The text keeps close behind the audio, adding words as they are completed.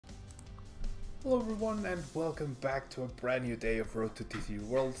Hello everyone and welcome back to a brand new day of Road to TCG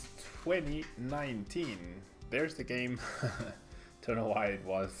Worlds 2019. There's the game. Don't know why it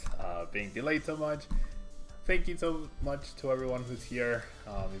was being delayed so much. Thank you so much to everyone who's here.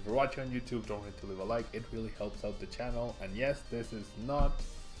 If you're watching on YouTube, don't forget to leave a like. It really helps out the channel. And yes, this is not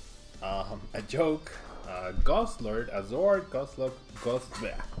a joke. GUZZLORD, a ZOROARK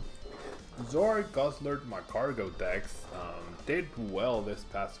GUZZLORD Macargo decks did well this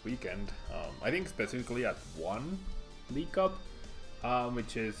past weekend. I think specifically at one League Cup,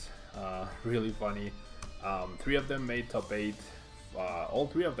 which is really funny. 3 of them made top 8, all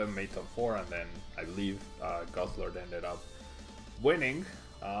 3 of them made top 4, and then I believe GUZZLORD ended up winning.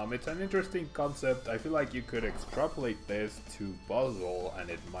 It's an interesting concept. I feel like you could extrapolate this to puzzle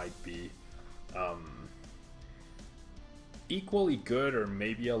and it might be equally good or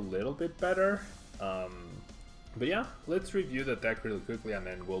maybe a little bit better. But yeah, let's review the deck really quickly and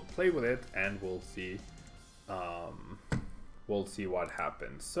then we'll play with it and we'll see what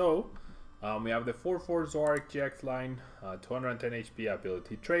happens. So we have the 4/4 ZOROARK GX line, 210 HP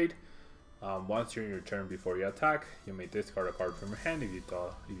ability trade. Once you're in your turn before you attack, you may discard a card from your hand. If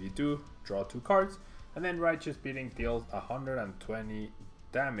you do, draw 2 cards, and then Righteous Beating deals 120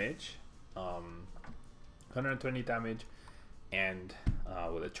 damage. 120 damage, and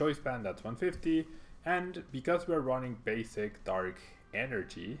with a choice band, that's 150. And because we're running basic dark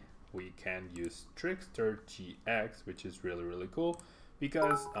energy, we can use Trickster GX, which is really cool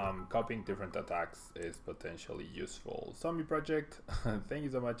because copying different attacks is potentially useful. Zombie Project, thank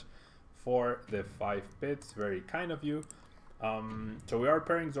you so much for the 5 bits, very kind of you. So we are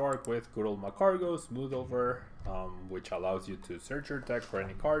pairing ZOROARK with good old Macargo, Smooth Over, which allows you to search your deck for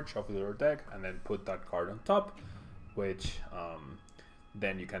any card, shuffle your deck, and then put that card on top, which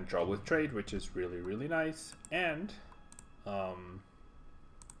then you can draw with trade, which is really nice. And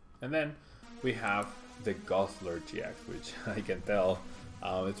then we have the GUZZLORD GX, which I can tell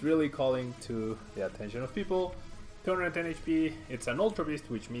it's really calling to the attention of people. 210 HP, it's an Ultra Beast,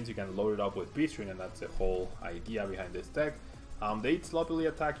 which means you can load it up with B-String, and that's the whole idea behind this deck. The 8 sloppily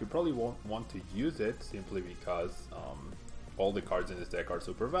attack, you probably won't want to use it simply because all the cards in this deck are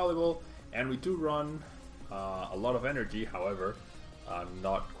super valuable, and we do run a lot of energy. However,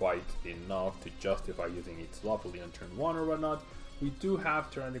 not quite enough to justify using it sloppily on turn 1 or whatnot. We do have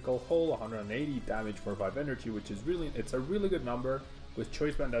Tyrannical Hole, 180 damage for 5 energy, which is it's a really good number. With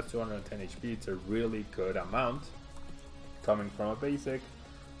Choice Band, that's 210 HP, it's a really good amount coming from a basic.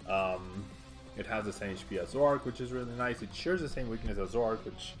 It has the same HP as ZOROARK, which is really nice. It shares the same weakness as ZOROARK,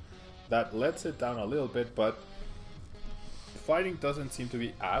 which that lets it down a little bit, but fighting doesn't seem to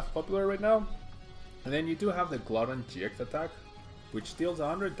be as popular right now. And then you do have the Glutton GX attack, which deals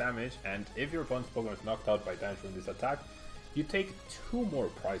 100 damage, and if your opponent's Pokemon is knocked out by damage from this attack, you take 2 more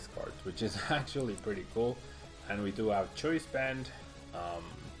prize cards, which is actually pretty cool. And we do have Choice Band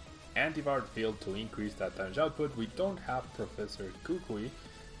and Devoured Field to increase that damage output. We don't have Professor Kukui,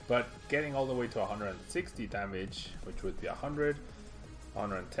 but getting all the way to 160 damage, which would be 100,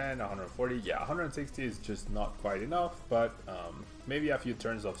 110, 140, yeah, 160 is just not quite enough, but maybe a few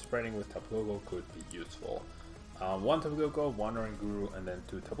turns of spreading with Tapu Koko could be useful. 1 Tapu Koko, 1 Oranguru, and then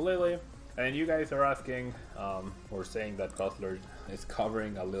 2 Tapu Lele. And you guys are asking, or saying that GUZZLORD is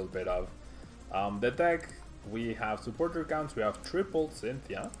covering a little bit of the deck. We have supporter counts, we have triple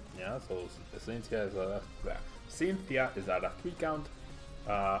Cynthia, yeah, so Cynthia is at a 3 count.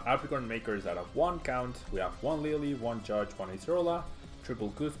 Apricorn Maker is at a 1 count. We have 1 Lily, 1 Judge, 1 Acerola, triple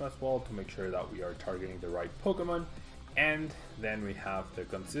Guzma's Wall to make sure that we are targeting the right Pokemon. And then we have the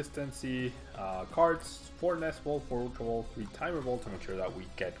consistency cards, 4 Nest Ball, 4 Ultra Ball, 3 Timer Ball to make sure that we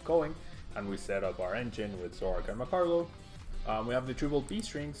get going. And we set up our engine with ZOROARK and Macargo. We have the triple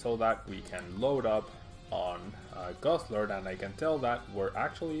B-String so that we can load up on GUZZLORD, and I can tell that we're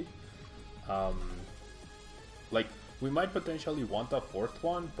actually like, we might potentially want a 4th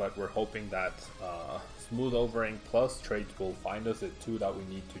one, but we're hoping that Smooth Overing plus trades will find us the 2 that we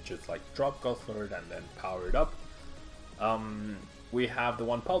need to just like drop GUZZLORD and then power it up. We have the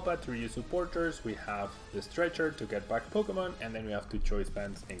 1 Palpat to reuse supporters, we have the Stretcher to get back Pokemon, and then we have 2 Choice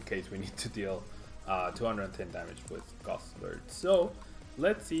Bands in case we need to deal 210 damage with GUZZLORD. So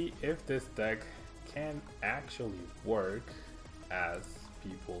let's see if this deck can actually work as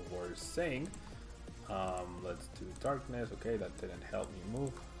people were saying. Let's do Darkness. Okay, that didn't help me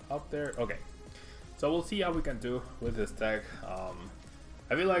move up there. Okay, so we'll see how we can do with this deck.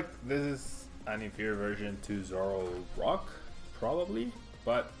 I feel like this is an inferior version to ZOROARK, probably,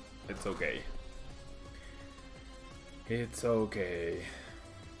 but it's okay. It's okay.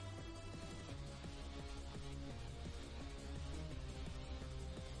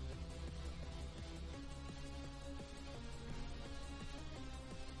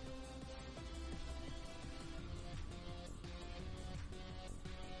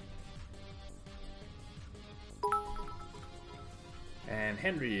 And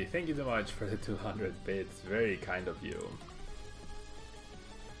Henry, thank you so much for the 200 bits. Very kind of you.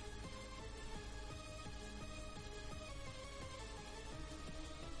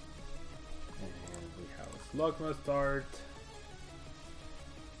 And we have Slugma start.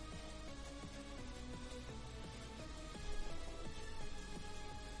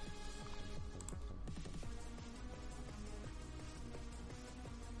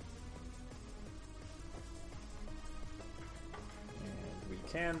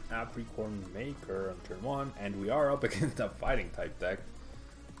 Can Apricorn Maker on turn 1, and we are up against a fighting type deck,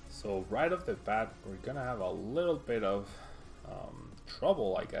 so right off the bat we're gonna have a little bit of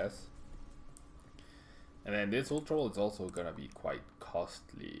trouble, I guess. And then this Ultra Ball is also gonna be quite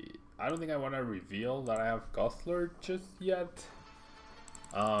costly. I don't think I want to reveal that I have GUZZLORD just yet.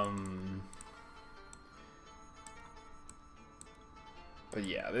 But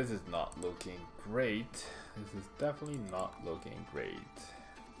yeah, this is not looking great. This is definitely not looking great.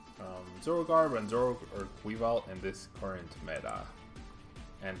 ZOROARK and ZOROARK Weavile in this current meta.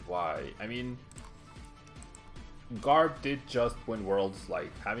 And why? I mean, Garb did just win Worlds.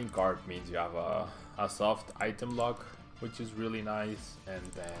 Like, having Garb means you have a soft item lock, which is really nice. And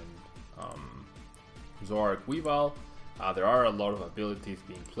then ZOROARK Weavile, there are a lot of abilities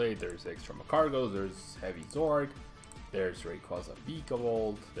being played. There's Extra Macargos, there's Heavy ZOROARK, there's Rayquaza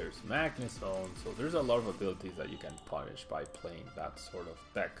Vikavolt, there's Magnezone, so there's a lot of abilities that you can punish by playing that sort of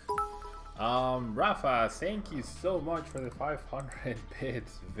deck. Rafa, thank you so much for the 500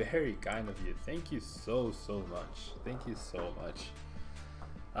 bits. Very kind of you. Thank you so much. Thank you so much.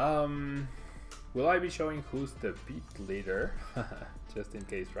 Will I be showing who's the beat leader? Just in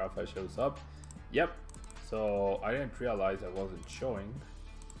case Rafa shows up. Yep. So I didn't realize I wasn't showing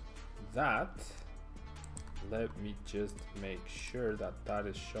that. Let me just make sure that that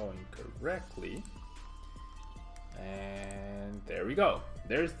is showing correctly. And there we go.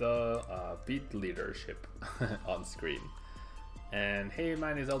 There's the beat leadership on screen. And hey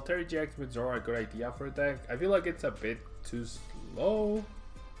man, is Alteri GX with Zora a good idea for a deck? I feel like it's a bit too slow.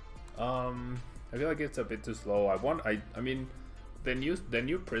 I feel like it's a bit too slow. I mean the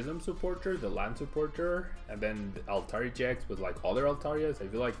new Prism supporter, the land supporter, and then the Altari GX with like other Altarias, I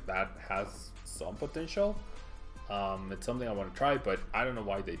feel like that has some potential. It's something I want to try, but I don't know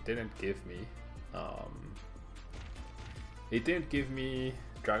why they didn't give me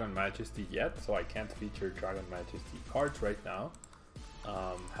Dragon Majesty yet, so I can't feature Dragon Majesty cards right now.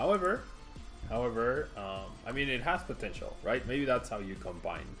 However, I mean, it has potential, right? Maybe that's how you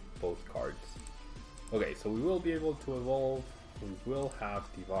combine both cards. Okay, so we will be able to evolve. We will have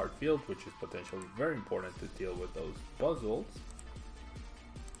Devoured Field, which is potentially very important to deal with those puzzles.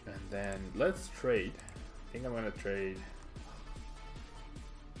 And then let's trade. I think I'm gonna trade.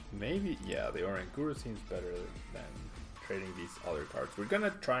 Maybe, yeah, the Oranguru seems better than trading these other cards. We're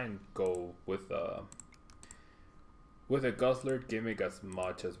gonna try and go with a GUZZLORD gimmick as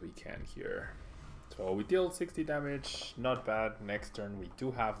much as we can here. So we deal 60 damage, not bad. Next turn we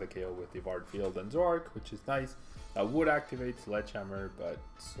do have the KO with Devoured Field and ZOROARK, which is nice. That would activate Sledgehammer, but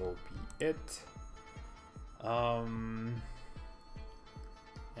so be it.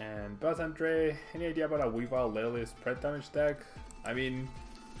 And Basandre, any idea about a Weavile Leleus spread damage deck? I mean,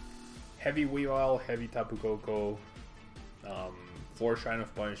 heavy Weavile, heavy Tapu Koko, 4 Shrine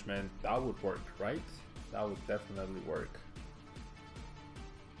of Punishment, that would work, right? That would definitely work.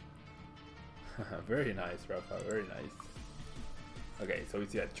 Very nice, Rafa, very nice. Okay, so we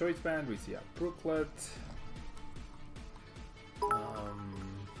see a Choice Band, we see a Brooklet.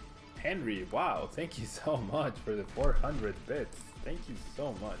 Henry, wow, thank you so much for the 400 bits. Thank you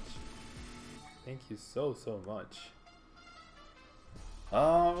so much. Thank you so much.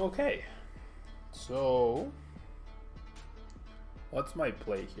 Okay. So, what's my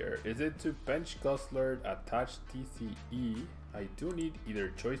play here? Is it to bench GUZZLORD, attach TCE? I do need either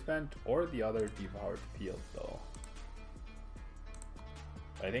Choice Band or the other Devoured Field though.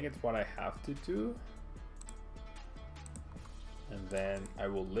 I think it's what I have to do. And then I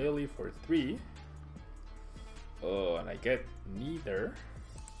will Lily for 3. Oh, and I get neither.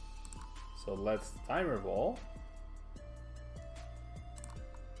 So let's Timer Ball.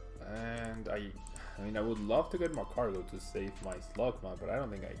 And I mean, I would love to get Macargo to save my Slugma, but I don't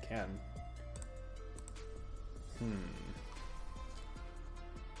think I can.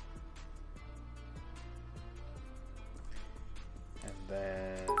 And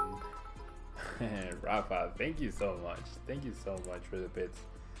then Rafa, thank you so much. Thank you so much for the bits.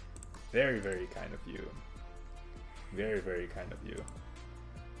 Very kind of you. Very kind of you.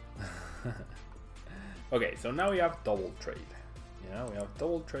 Okay, so now we have double trade. Yeah, we have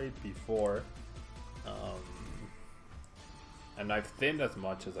double trade before. And I've thinned as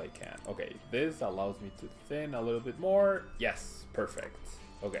much as I can. Okay, this allows me to thin a little bit more. Yes, perfect.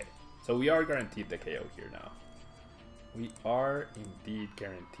 Okay, so we are guaranteed the KO here now. We are indeed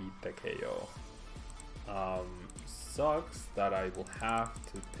guaranteed the KO. Sucks that I will have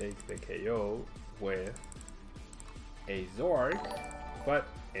to take the KO with a ZOROARK, but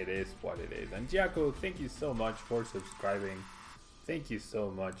it is what it is. And Giaco, thank you so much for subscribing. Thank you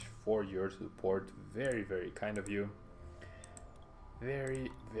so much for your support. Very, very kind of you. Very,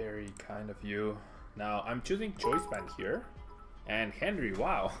 very kind of you. Now, I'm choosing Choice Band here. And Henry,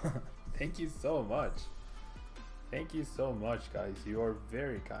 wow. Thank you so much. Thank you so much, guys. You are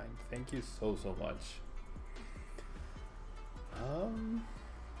very kind. Thank you so, so much.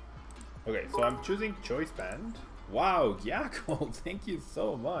 Okay, so I'm choosing Choice Band. Wow, Giaco, thank you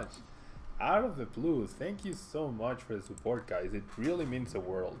so much. Out of the blue, thank you so much for the support, guys. It really means the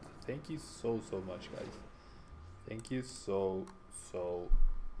world. Thank you so, so much, guys. Thank you so, so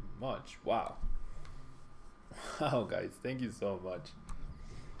much. Wow. Wow, guys, thank you so much.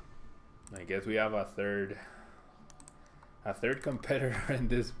 I guess we have a third competitor in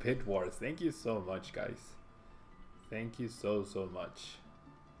this pit wars. Thank you so much, guys. Thank you so, so much.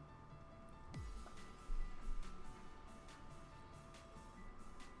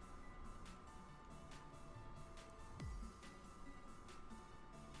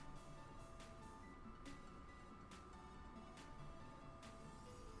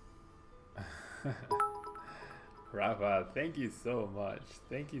 Rafa, thank you so much.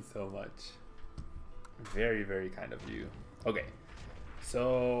 Thank you so much. Very, very kind of you. Okay,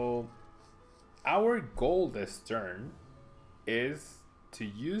 so our goal this turn is to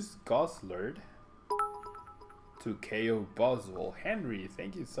use GUZZLORD to KO Boswell. Henry,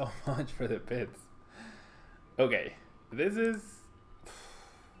 thank you so much for the bits. Okay, this is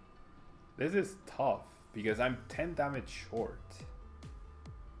tough because I'm 10 damage short.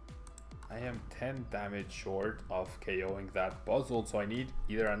 I am 10 damage short of KOing that Boswell, so I need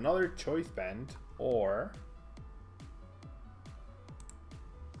either another Choice Band or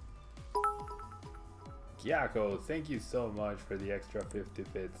Giaco, thank you so much for the extra 50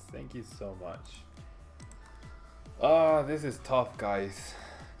 bits. Thank you so much. This is tough, guys.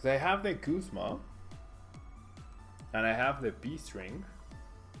 Because I have the Guzma and I have the B-String,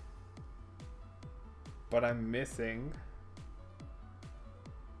 but I'm missing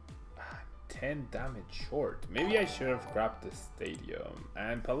 10 damage short. Maybe I should have grabbed the Stadium.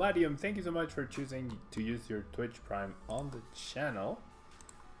 And Palladium, thank you so much for choosing to use your Twitch Prime on the channel.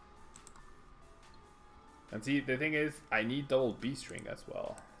 And see, the thing is, I need double B-String as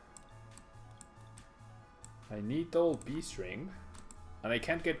well. I need double B-String, and I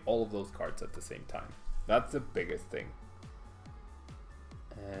can't get all of those cards at the same time. That's the biggest thing.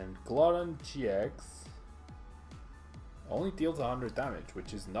 And GUZZLORD GX only deals 100 damage,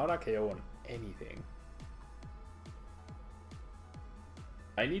 which is not a KO on anything.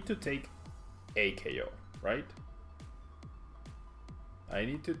 I need to take a KO, right? I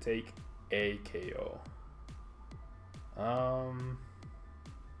need to take a KO.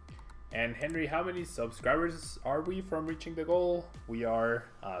 And Henry, how many subscribers are we from reaching the goal? We are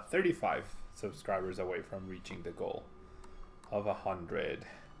 35 subscribers away from reaching the goal of 100.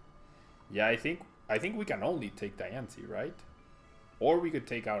 Yeah, I think we can only take Diancie, right? Or we could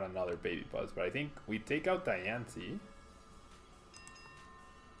take out another Baby Buzz, but I think we take out Diancie.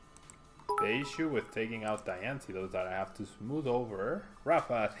 The issue with taking out Diancie, though, is that I have to smooth over.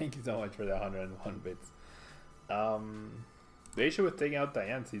 Rafa, thank you so much for the 101 bits. The issue with taking out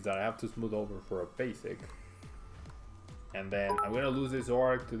Diancie is that I have to smooth over for a basic. And then I'm going to lose this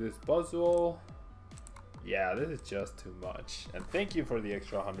ZOROARK to this Boswell. Yeah, this is just too much. And thank you for the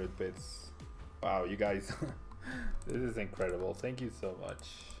extra 100 bits. Wow, you guys. This is incredible. Thank you so much.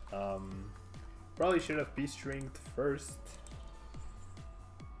 Probably should have B-stringed first.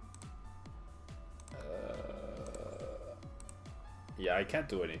 Yeah, I can't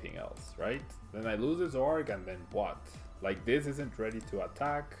do anything else, right? Then I lose this ZOROARK, and then what? Like, this isn't ready to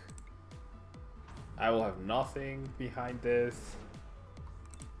attack. I will have nothing behind this.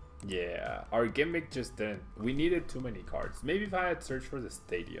 Yeah, our gimmick just didn't. We needed too many cards. Maybe if I had searched for the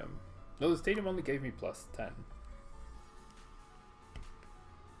Stadium. No, the Stadium only gave me +10.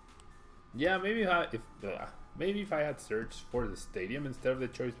 Yeah, maybe if I had searched for the Stadium instead of the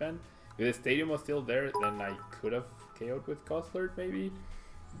Choice Band. If the Stadium was still there, then I could have KO'd with GUZZLORD, maybe.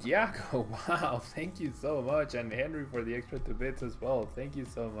 Yeah, wow, thank you so much. And Henry for the extra 2 bits as well. Thank you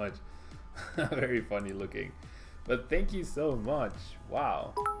so much. Very funny looking. But thank you so much.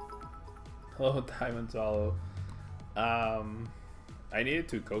 Wow. Hello, Diamond Swallow. I needed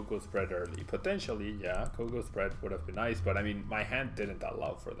to Coco spread early. Potentially, yeah, Coco spread would have been nice, but I mean, my hand didn't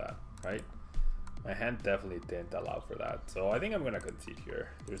allow for that, right? My hand definitely didn't allow for that. So I think I'm gonna concede here.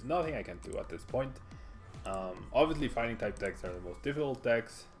 There's nothing I can do at this point. Obviously, fighting type decks are the most difficult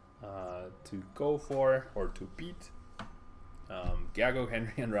decks to go for or to beat. Gago,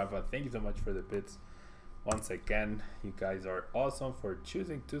 Henry, and Rafa, thank you so much for the bits. Once again, you guys are awesome for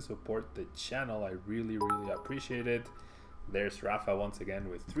choosing to support the channel. I really, really appreciate it. There's Rafa once again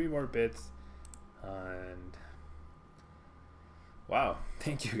with 3 more bits. And wow,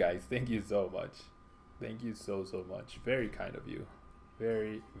 thank you guys. Thank you so much. Thank you so much. Very kind of you.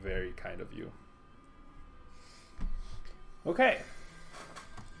 Very, very kind of you. Okay.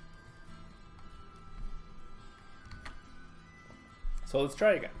 So let's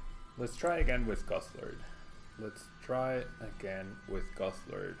try again. Let's try again with GUZZLORD. Let's try again with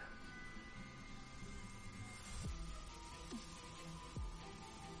GUZZLORD.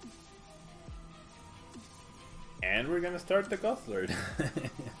 And we're gonna start the GUZZLORD.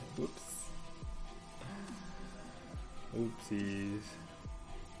 Oops. Oopsies.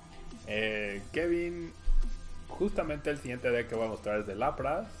 Kevin, justamente el siguiente deck que voy a mostrar es de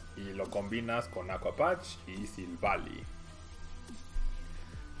Lapras y lo combinas con Aquapatch y Silvally.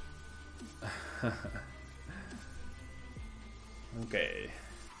 Okay.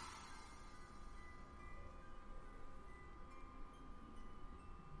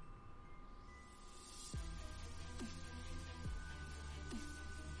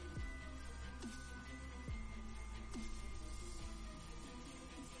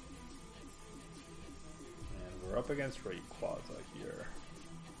 And we're up against Rayquaza here.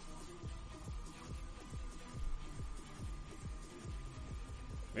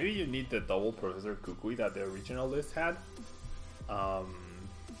 Maybe you need the double Professor Kukui that the original list had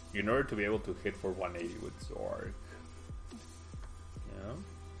in order to be able to hit for 180 with ZOROARK. Yeah,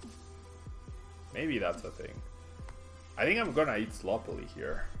 maybe that's a thing. I think I'm gonna eat sloppily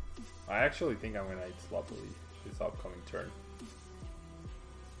here. I actually think I'm gonna eat sloppily this upcoming turn.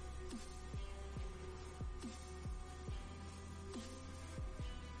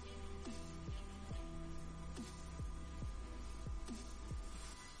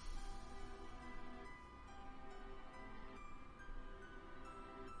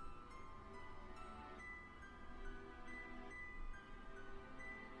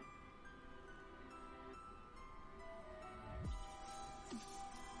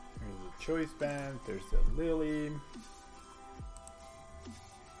 Choice Band, there's the Lily.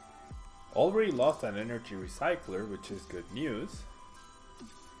 Already lost an energy recycler, which is good news.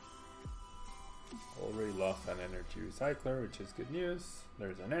 Already lost an energy recycler, which is good news.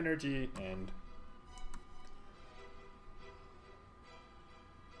 There's an energy and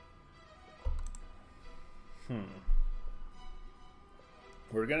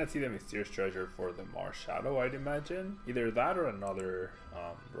we're gonna see the Mysterious Treasure for the Marshadow, I'd imagine. Either that or another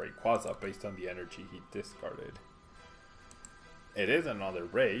Rayquaza based on the energy he discarded. It is another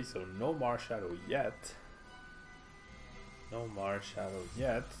Ray, so no Marshadow yet. No Marshadow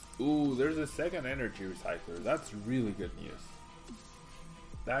yet. Ooh, there's a second energy recycler. That's really good news.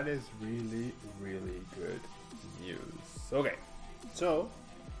 That is really, really good news. Okay, so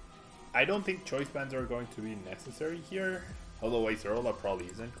I don't think choice bands are going to be necessary here. Although Acerola probably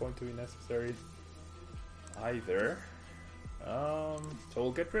isn't going to be necessary either. So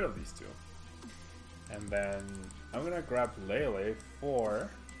we'll get rid of these two. And then I'm gonna grab Lele for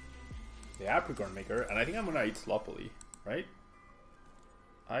the Apricorn Maker, and I think I'm gonna eat sloppily, right?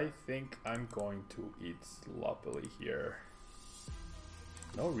 I think I'm going to eat sloppily here.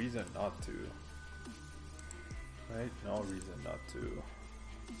 No reason not to. Right? No reason not to.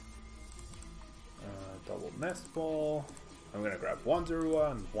 Double Nest Ball. I'm gonna grab one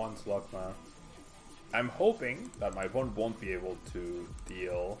Zorua and one Slugma. I'm hoping that my opponent won't be able to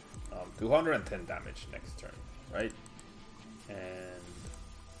deal 210 damage next turn, right? And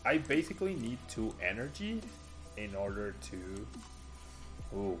I basically need 2 energy in order to...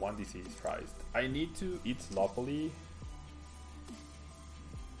 Ooh, 1 DC is prized. I need to eat sloppily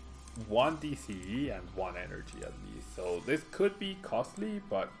 1 DCE and 1 energy at least. So this could be costly,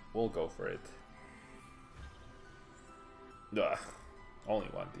 but we'll go for it. Ugh, only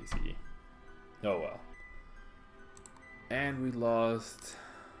 1 DCE. Oh well. And we lost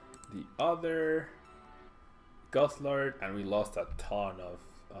the other GUZZLORD, and we lost a ton of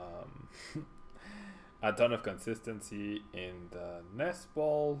consistency in the Nest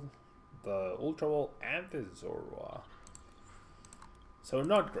Ball, the Ultra Ball, and the Zorua. So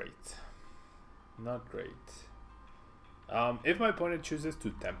not great. Not great. If my opponent chooses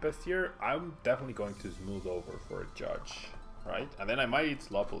to Tempest here, I'm definitely going to smooth over for a Judge. right? And then I might eat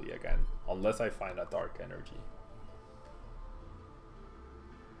sloppily again, unless I find a dark energy.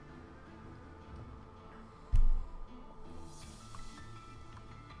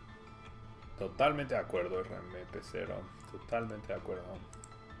 Totalmente de acuerdo, RMP0. Totalmente de acuerdo.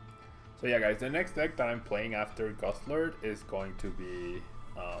 So yeah, guys, the next deck that I'm playing after GUZZLORD is going to be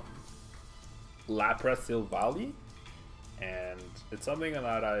Lapras Silvally, and it's something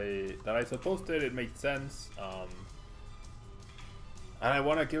that I supposed to. It makes sense, and I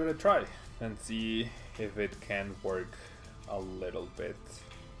want to give it a try and see if it can work a little bit.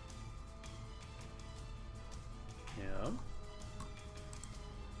 Yeah.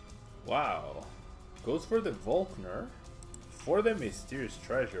 Wow. Goes for the Volkner, for the Mysterious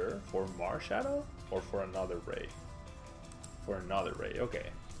Treasure, for Marshadow, or for another Ray? For another Ray, okay.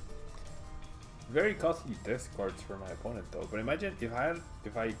 Very costly discards for my opponent though, but imagine if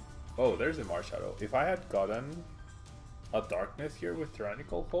I oh, there's a Marshadow. If I had gotten a Darkness here with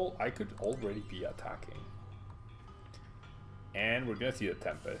Tyrannical Hole, I could already be attacking. And we're gonna see the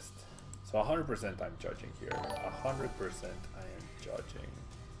Tempest. So 100% I'm judging here. 100% I am judging.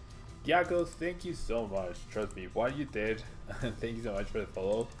 Yago, thank you so much. Trust me, what you did, thank you so much for the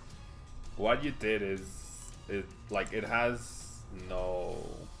follow. What you did is, it has no,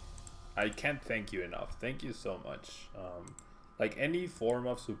 I can't thank you enough. Thank you so much. Like any form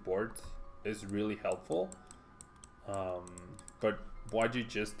of support is really helpful. But what you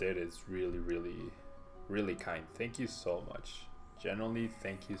just did is really, really, really kind. Thank you so much. Genuinely,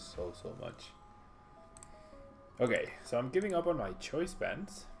 thank you so much. Okay, so I'm giving up on my choice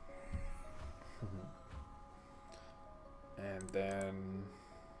bands. And then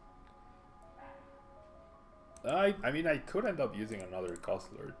I mean I could end up using another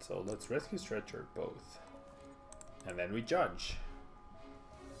GUZZLORD, so let's Rescue Stretcher both. And then we judge.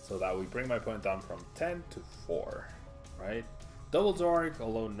 So that we bring my opponent down from 10 to 4, right? Double Zorak,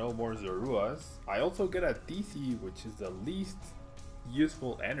 although no more Zoruas. I also get a DC, which is the least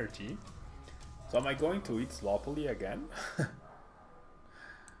useful energy. So am I going to eat sloppily again?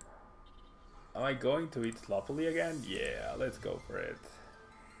 Am I going to eat sloppily again? Yeah, let's go for it.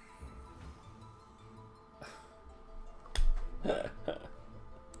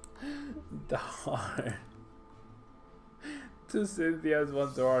 Darn. 2 Cynthias, 1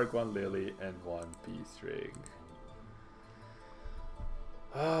 Zorak, 1 Lily, and 1 P-String.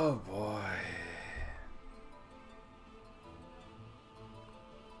 Oh boy.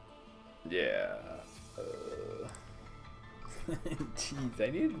 Yeah. Jeez, I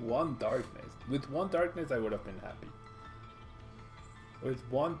needed 1 darkness. With 1 darkness, I would have been happy. With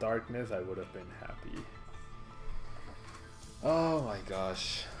 1 darkness, I would have been happy. Oh my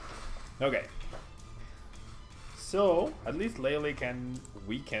gosh. Okay. So, at least Lele can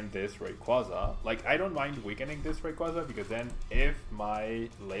weaken this Rayquaza. Like, I don't mind weakening this Rayquaza because then if my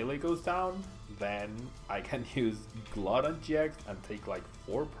Lele goes down, then I can use GLOOD GX and take like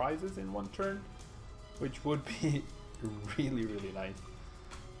 4 prizes in 1 turn, which would be really, really nice.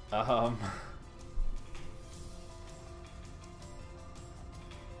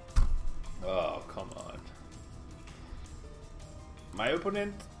 Oh, come on. My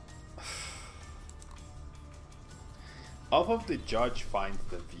opponent, off of the Judge, finds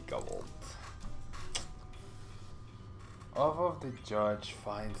the Vikavolt. Off of the Judge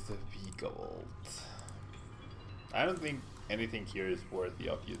finds the Vikavolt. I don't think anything here is worthy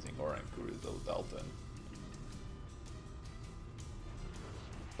of using Orankuru though, Dalton.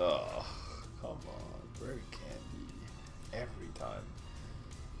 Oh, come on, Bird Candy. Every time.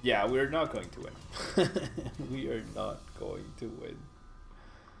 Yeah, we're not going to win. We are not going to win.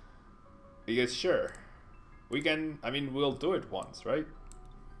 Because sure, we can, I mean, we'll do it once, right?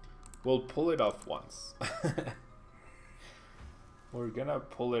 We'll pull it off once. We're gonna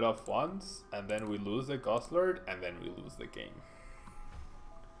pull it off once, and then we lose the GUZZLORD, and then we lose the game.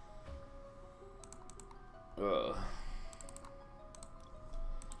 Ugh.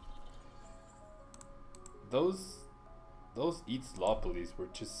 Those eat sloppies were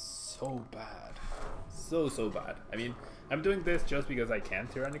just so bad. So bad. I mean, I'm doing this just because I can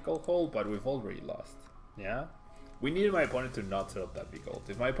Tyrannical Hole, but we've already lost. Yeah? We needed my opponent to not set up that big ult.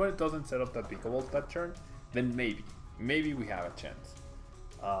 If my opponent doesn't set up that big ult that turn, then maybe we have a chance.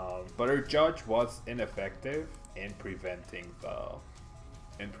 But our Judge was ineffective in preventing the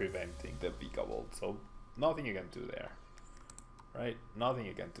big ult. So nothing you can do there. Right? Nothing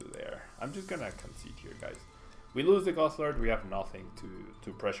you can do there. I'm just gonna concede here, guys. We lose the GUZZLORD, we have nothing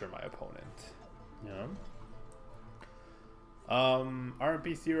to pressure my opponent. Yeah.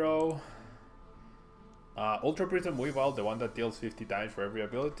 RMP0. Ultra Prism Weavile, the one that deals 50 damage for every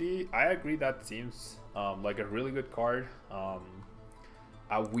ability. I agree, that seems like a really good card. A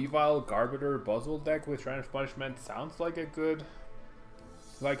Weavile Garbiter Buzzwole deck with Shrine of Punishment sounds like a good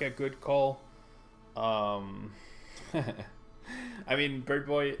call. I mean, Bird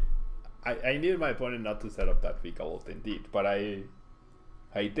Boy, I needed my opponent not to set up that Vika ult indeed, but I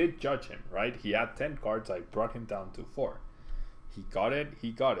did judge him, right? He had 10 cards, I brought him down to 4. He got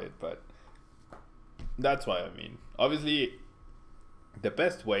it, but that's why, I mean, obviously the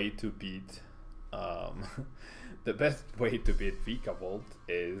best way to beat Vika Volt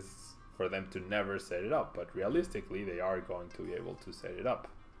is for them to never set it up, but realistically they are going to be able to set it up.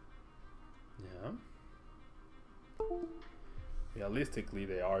 Yeah. Realistically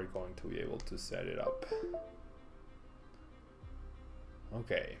they are going to be able to set it up.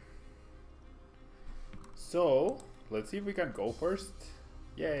 Okay. So let's see if we can go first.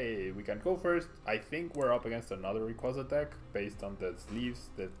 Yay, we can go first. I think we're up against another Rayquaza deck based on the sleeves,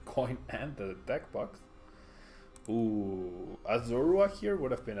 the coin, and the deck box. Ooh, a Zorua here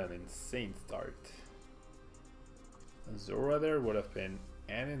would have been an insane start. A Zorua there would have been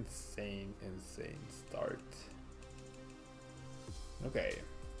an insane start. Okay.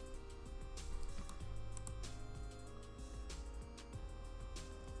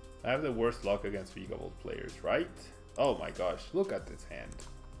 I have the worst luck against Vika Volt players, right? Oh my gosh, look at this hand.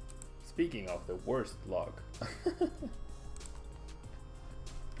 Speaking of the worst luck.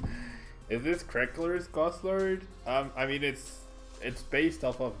 Is this Crackler's Guzzlord? I mean, it's based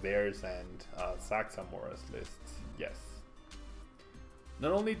off of theirs and Saxamora's list. Yes.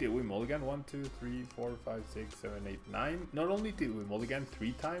 Not only did we mulligan 1, 2, 3, 4, 5, 6, 7, 8, 9. Not only did we mulligan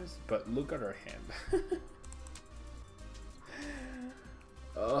 3 times, but look at our hand.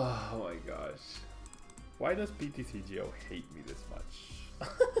 Oh my gosh. Why does PTCGO hate me this much?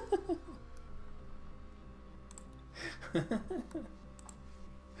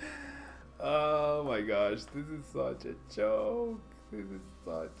 Oh my gosh, this is such a joke. This is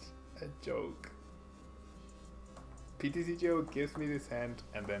such a joke. PTCGO gives me this hand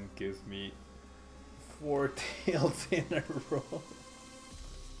and then gives me 4 tails in a row.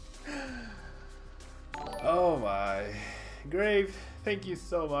 Oh my. Grave, thank you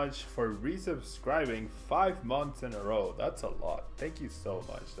so much for resubscribing 5 months in a row. That's a lot. Thank you so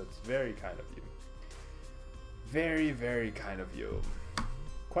much. That's very kind of you. Very, very kind of you.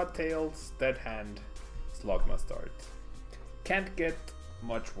 Quad Tails, Dead Hand, Slugma start. Can't get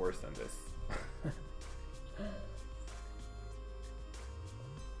much worse than this.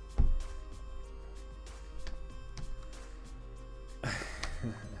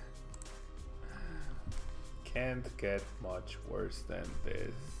 Can't get much worse than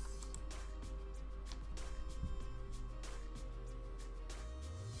this.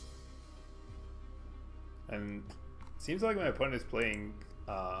 And seems like my opponent is playing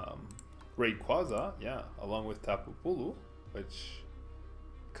Rayquaza, yeah, along with Tapu Bulu, which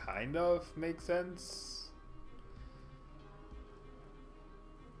kind of makes sense.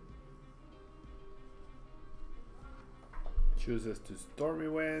 Chooses to Stormy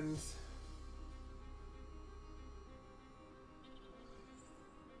Winds.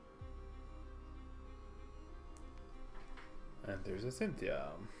 And there's a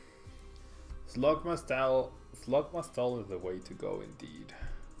Cynthia. Slugma style is the way to go indeed.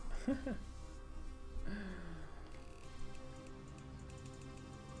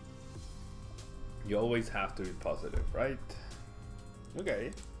 You always have to be positive, right?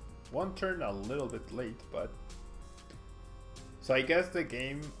 Okay. One turn a little bit late, but... So I guess the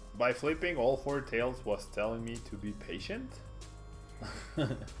game, by flipping all 4 tails, was telling me to be patient.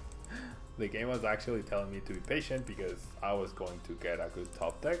 The game was actually telling me to be patient because I was going to get a good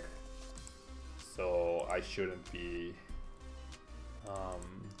top deck. So I shouldn't be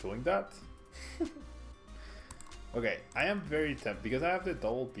doing that. Okay, I am very tempted, because I have the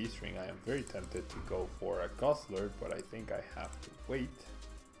double beast ring, I am very tempted to go for a Guzzlord, but I think I have to wait.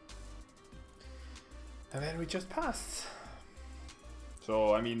 And then we just pass.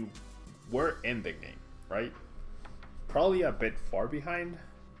 So, I mean, we're in the game, right? Probably a bit far behind.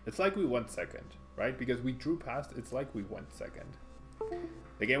 It's like we went second, right? Because we drew past, it's like we went second.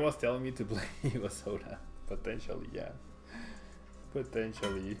 The game was telling me to play Iwasoda. Potentially, yeah.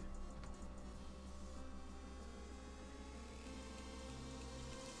 Potentially.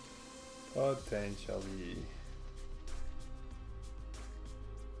 Potentially.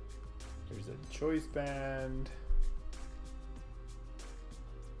 There's a choice band.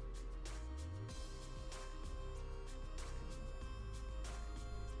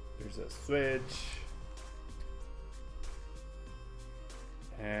 There's a switch.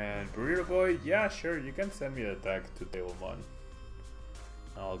 And Burrito Boy, yeah, sure, you can send me a deck to Tablemon.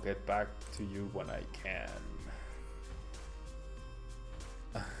 I'll get back to you when I can.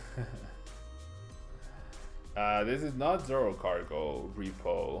 This is not Zoro Cargo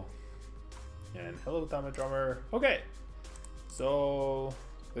Repo. And hello, Timer Drummer. Okay, so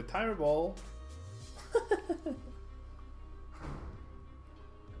the Timer Ball.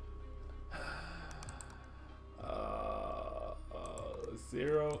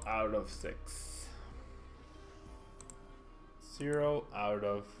 0 out of 6. 0 out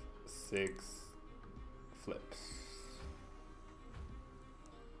of 6 flips.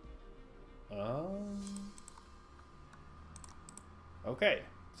 Okay,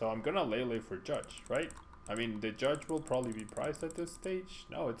 so I'm gonna lay for Judge, right? I mean, the Judge will probably be priced at this stage.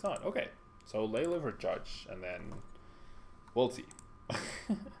 No, it's not. Okay, so lay for Judge, and then we'll see.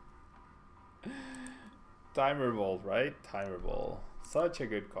 Timer Ball, right? Timer Ball. Such a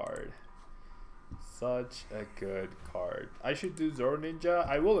good card. Such a good card. I should do Zoro Ninja.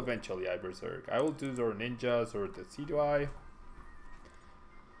 I will eventually, I Berserk. I will do Zoro Ninja, Zoro the C2I.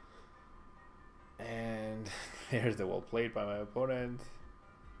 And here's the well played by my opponent.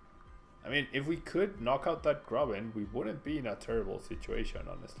 I mean, if we could knock out that Grubbin, we wouldn't be in a terrible situation,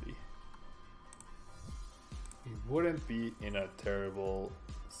 honestly. We wouldn't be in a terrible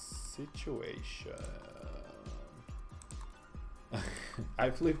situation. I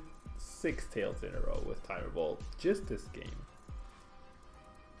flipped 6 tails in a row with Timer Ball. Just this game.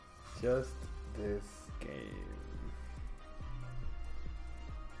 Just this game.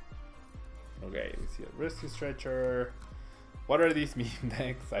 Okay, we see a Risky Stretcher. What are these meme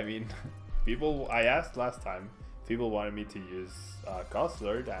decks? I mean, people, I asked last time, people wanted me to use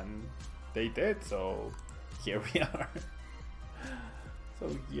GUZZLORD, and they did, so here we are. So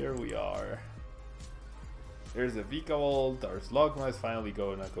here we are. There's a Vikavolt, our Slugma is finally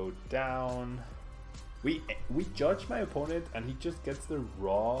gonna go down. We judge my opponent and he just gets the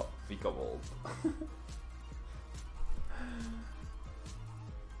raw Vikavolt.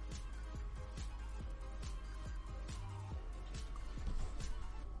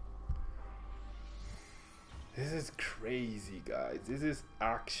 This is crazy, guys. This is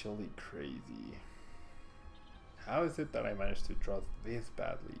actually crazy. How is it that I managed to draw this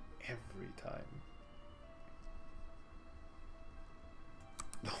badly every time?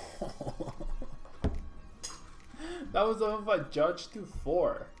 That was off of a Judge to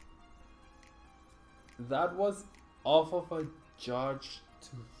 4. That was off of a Judge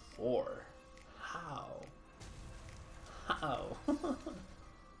to 4. How? How?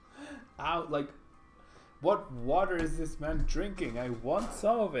 How? Like, what water is this man drinking? I want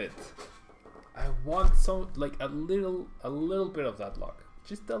some of it. I want some, like a little bit of that luck.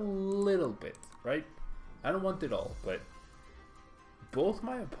 Just a little bit, right? I don't want it all, but both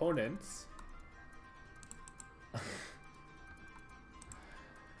my opponents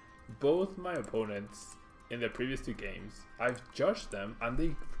in the previous 2 games, I've judged them and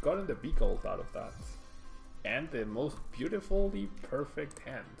they've gotten the Vikavolt out of that. And the most beautifully perfect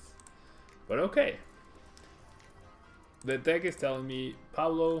hands. But okay. The deck is telling me,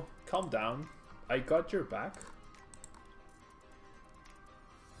 Pablo, calm down. I got your back.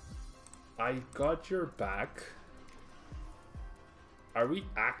 I got your back. Are we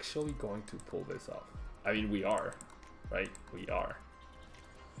actually going to pull this off? I mean, we are, right? We are.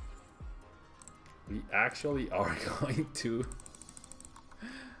 We actually are going to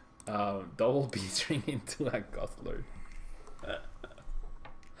double B-string into a GUZZLORD.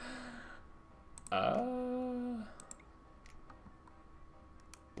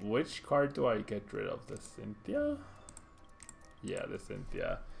 Which card do I get rid of? The Cynthia? Yeah, the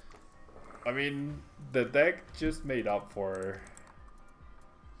Cynthia. I mean, the deck just made up for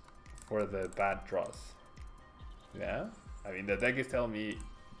the bad draws. Yeah? I mean, the deck is telling me,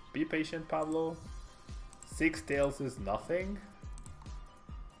 be patient, Pablo. 6 tails is nothing.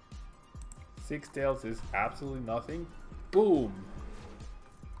 6 tails is absolutely nothing. Boom!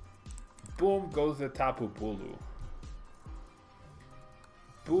 Boom goes the Tapu Bulu.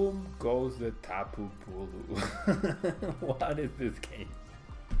 Boom goes the Tapu Bulu. What is this game?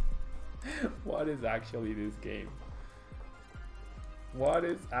 What is actually this game? What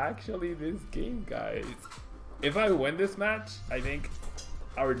is actually this game, guys? If I win this match, I think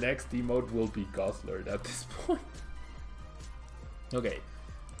our next emote will be GUZZLORD at this point. Okay,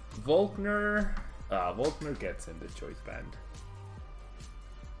 Volkner. Volkner gets in the choice band.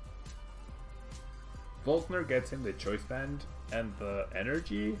 Volkner gets in the choice band and the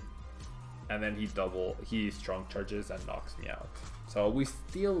energy, and then he strong charges and knocks me out. So we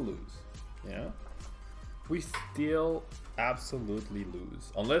still lose, yeah? We still absolutely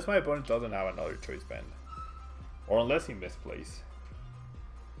lose. Unless my opponent doesn't have another choice band. Or unless he misplays.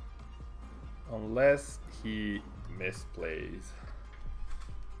 Unless he misplays.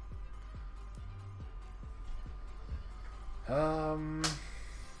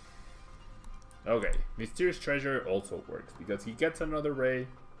 Okay, Mysterious Treasure also works because he gets another ray,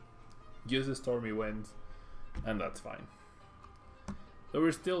 uses Stormy Winds, and that's fine. So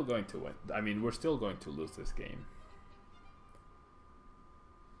we're still going to win. I mean, we're still going to lose this game.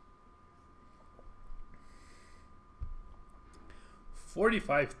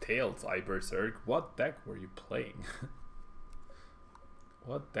 "45 Tails, I Berserk. What deck were you playing?"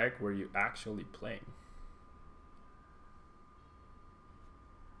 What deck were you actually playing?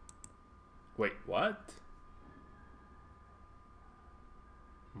 Wait, what?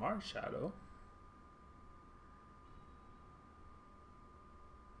 Marshadow?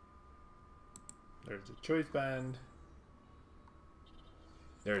 There's the choice band.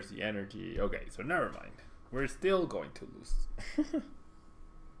 There's the energy. Okay, so never mind. We're still going to lose.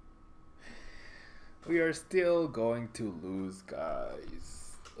 We are still going to lose,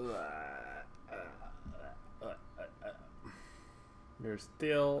 guys. We're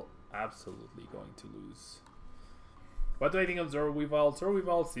still absolutely going to lose. What do I think of Zoro Weavile? Zoro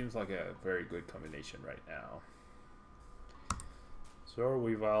Weavile seems like a very good combination right now. Zoro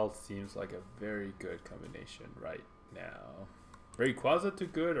Weavile seems like a very good combination right now. Rayquaza too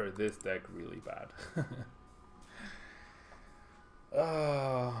good, or this deck really bad?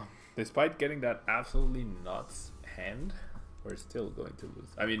 Despite getting that absolutely nuts hand, we're still going to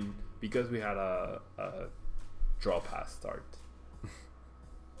lose. I mean, because we had a draw pass start.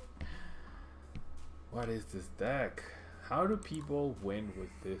 What is this deck? How do people win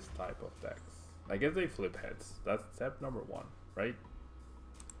with this type of decks? I guess they flip heads. That's step number one, right?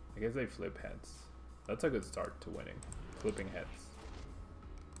 I guess they flip heads. That's a good start to winning. Flipping heads.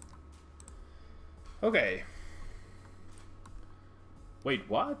 Okay. Wait,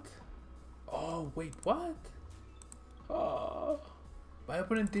 what? Oh, wait, what? Oh, my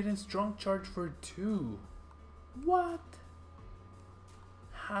opponent didn't strong charge for 2. What?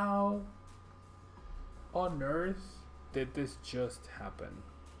 How on earth did this just happen?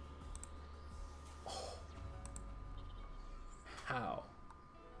 Oh. How?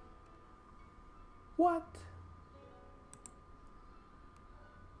 What?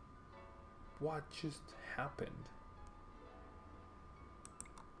 What just happened?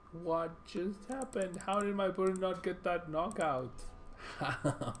 What just happened? How did my opponent not get that knockout?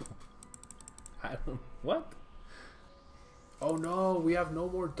 How? I don't... What? Oh no, we have no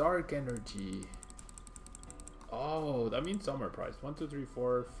more dark energy. Oh, that means some are priced. 1, 2, 3,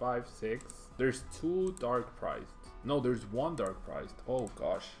 4, 5, 6. There's 2 dark priced. No, there's 1 dark priced. Oh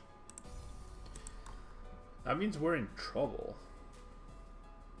gosh. That means we're in trouble.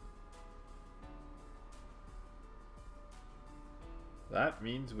 That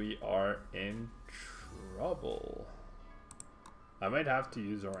means we are in trouble. I might have to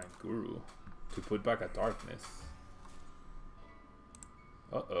use ZOROARK Guru to put back a darkness.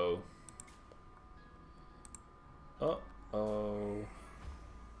 Uh-oh. Uh-oh.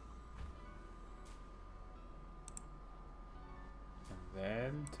 And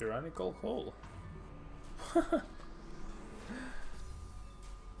then Tyrannical Hole.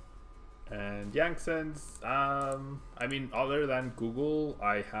 And Yanksens, I mean, other than Google,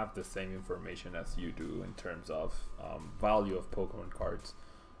 I have the same information as you do in terms of value of Pokemon cards.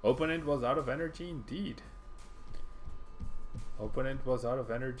 Opponent was out of energy indeed. Opponent was out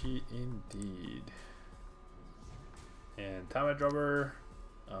of energy indeed. And Tamet Rubber,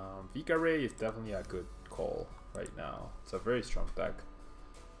 Vika Ray is definitely a good call right now. It's a very strong deck.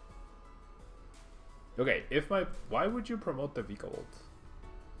 Okay, if my... Why would you promote the Vika Volt?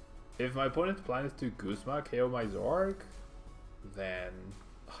 If my opponent's plan is to Guzma KO my Zoroark, then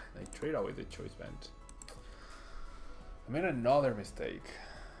I trade away the choice band. I made another mistake.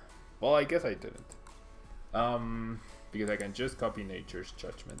 Well, I guess I didn't. Because I can just copy Nature's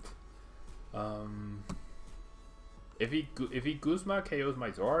Judgment. If he Guzma KOs my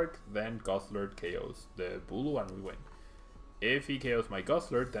Zoroark, then GUZZLORD KOs the Bulu and we win. If he KOs my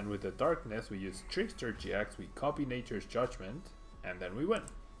GUZZLORD, then with the Darkness we use Trickster GX, we copy Nature's Judgment, and then we win.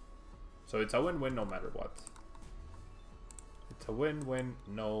 So it's a win-win no matter what. It's a win-win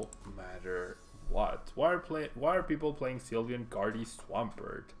no matter what. Why are people playing Sylveon, Guardy,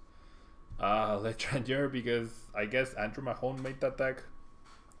 Swampert? Letranger, because I guess Andrew Mahone made that deck.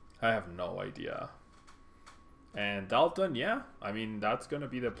 I have no idea. And Dalton, yeah, I mean that's gonna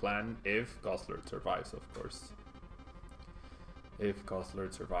be the plan if GUZZLORD survives, of course. if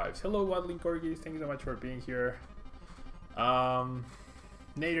GUZZLORD survives. Hello, Waddling Corgis, thank you so much for being here.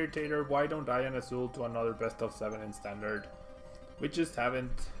 Nader Tater, why don't I and Azul to another best of 7 in standard? We just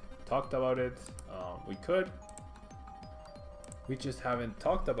haven't talked about it. We could. We just haven't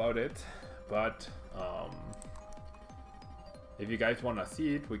talked about it, but if you guys want to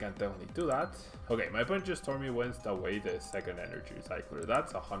see it, we can definitely do that. Okay, my opponent just told me wins away the second energy recycler.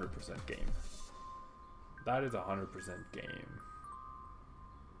 That's 100% game. That is 100% game.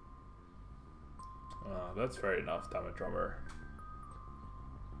 That's fair enough, Damage Drummer.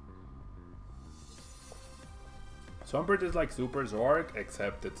 Swampert is like Super ZOROARK,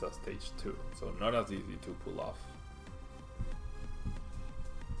 except it's a stage 2, so not as easy to pull off.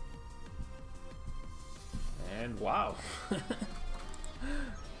 And wow.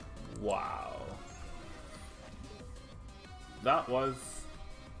 Wow. That was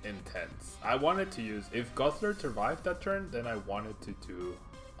intense. I wanted to use, if GUZZLORD survived that turn, then I wanted to do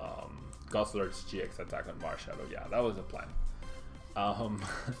GUZZLORD's GX attack on Marshadow. Yeah, that was a plan.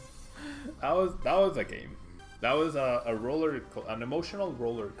 that was a game. That was an emotional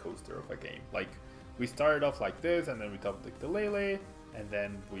roller coaster of a game. Like, we started off like this, and then we top decked the Lele, and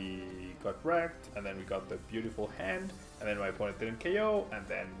then we got wrecked, and then we got the beautiful hand, and then my opponent didn't KO, and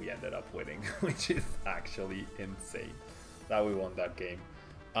then we ended up winning, which is actually insane that we won that game.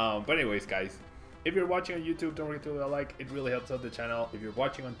 But anyways, guys, if you're watching on YouTube, don't forget to leave a like. It really helps out the channel. If you're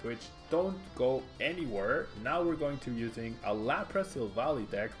watching on Twitch, don't go anywhere. Now we're going to using a Lapras Silvally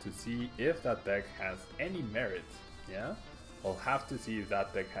deck to see if that deck has any merit. Yeah, we'll have to see if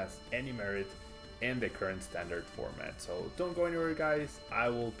that deck has any merit in the current standard format. So don't go anywhere, guys. I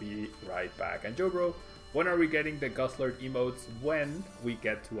will be right back. And Joe Bro, when are we getting the GUZZLORD emotes? When we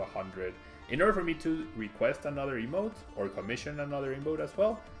get to 100. In order for me to request another emote or commission another emote as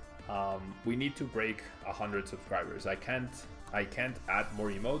well, we need to break 100 subscribers. I can't add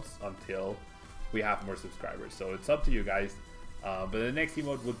more emotes until we have more subscribers. So it's up to you guys. But the next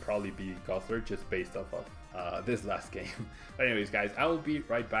emote would probably be GUZZLORD, just based off of this last game. But anyways, guys, I will be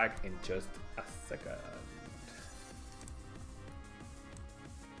right back in just a second.